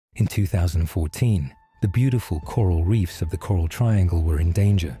In 2014, the beautiful coral reefs of the Coral Triangle were in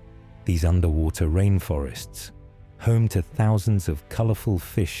danger. These underwater rainforests, home to thousands of colorful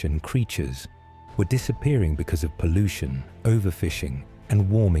fish and creatures, were disappearing because of pollution, overfishing, and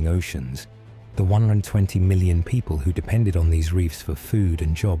warming oceans. The 120 million people who depended on these reefs for food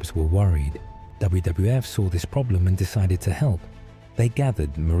and jobs were worried. WWF saw this problem and decided to help. They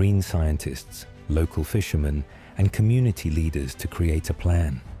gathered marine scientists, local fishermen, and community leaders to create a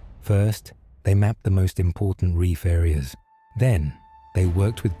plan. First, they mapped the most important reef areas. Then, they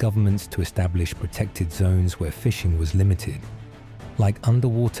worked with governments to establish protected zones where fishing was limited. Like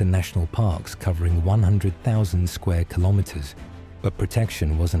underwater national parks covering 100,000 square kilometers, but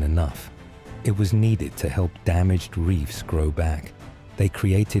protection wasn't enough. It was needed to help damaged reefs grow back. They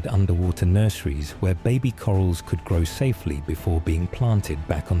created underwater nurseries where baby corals could grow safely before being planted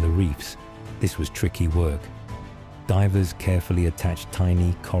back on the reefs. This was tricky work. Divers carefully attached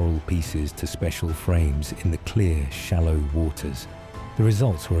tiny coral pieces to special frames in the clear, shallow waters. The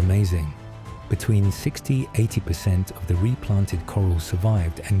results were amazing. Between 60–80% of the replanted coral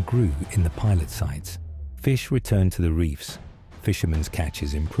survived and grew in the pilot sites. Fish returned to the reefs, fishermen's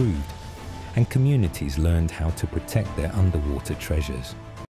catches improved, and communities learned how to protect their underwater treasures.